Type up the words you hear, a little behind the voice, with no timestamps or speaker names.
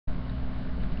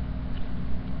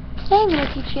Today I'm going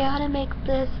to teach you how to make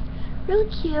this really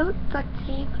cute duct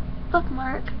tape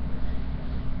bookmark.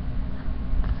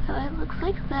 So it looks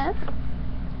like this.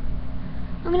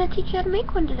 I'm going to teach you how to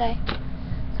make one today.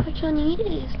 So what you'll need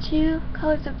is 2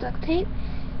 colors of duct tape,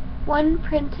 one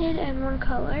printed and one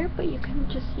color, but you can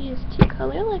just use 2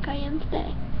 color like I am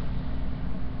today.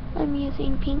 I'm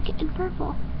using pink and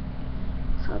purple.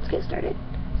 So let's get started.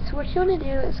 So what you want to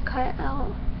do is cut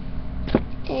out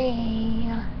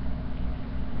a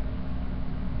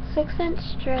 6-inch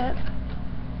strip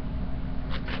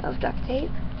of duct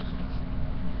tape,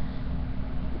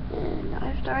 and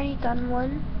I've already done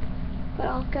one, but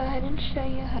I'll go ahead and show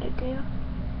you how to do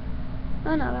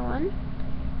another one.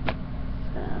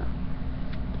 So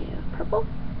do purple,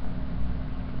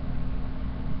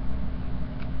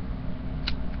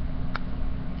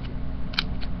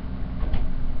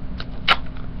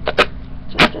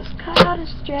 so just cut out a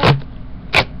strip,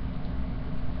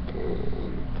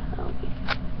 and that'll be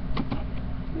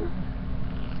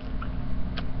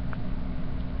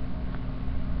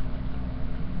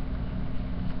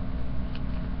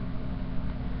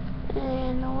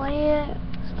and lay it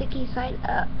sticky side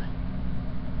up,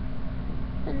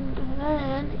 and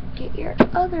then get your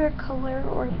other color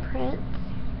or print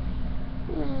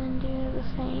and do the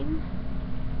same.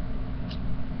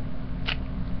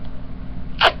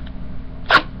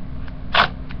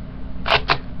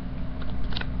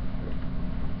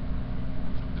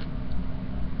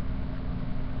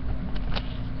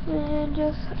 And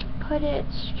just put it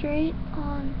straight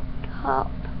on top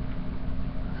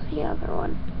of the other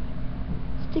one.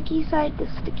 Sticky side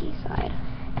to sticky side.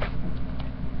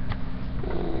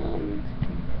 And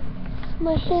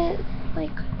smush it,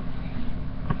 like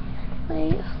lay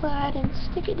it flat and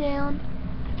stick it down.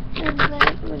 And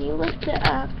then when you lift it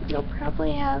up, you'll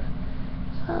probably have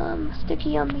some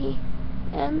sticky on the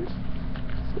ends.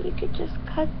 So you could just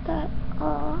cut that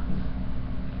off.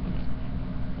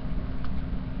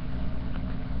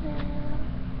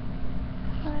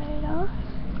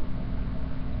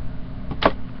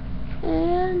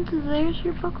 And there's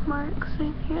your bookmark.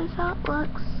 So here's how it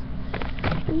looks.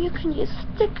 And you can use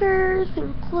stickers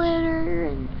and glitter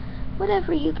and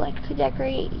whatever you'd like to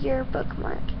decorate your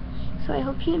bookmark. So I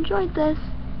hope you enjoyed this.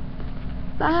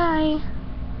 Bye!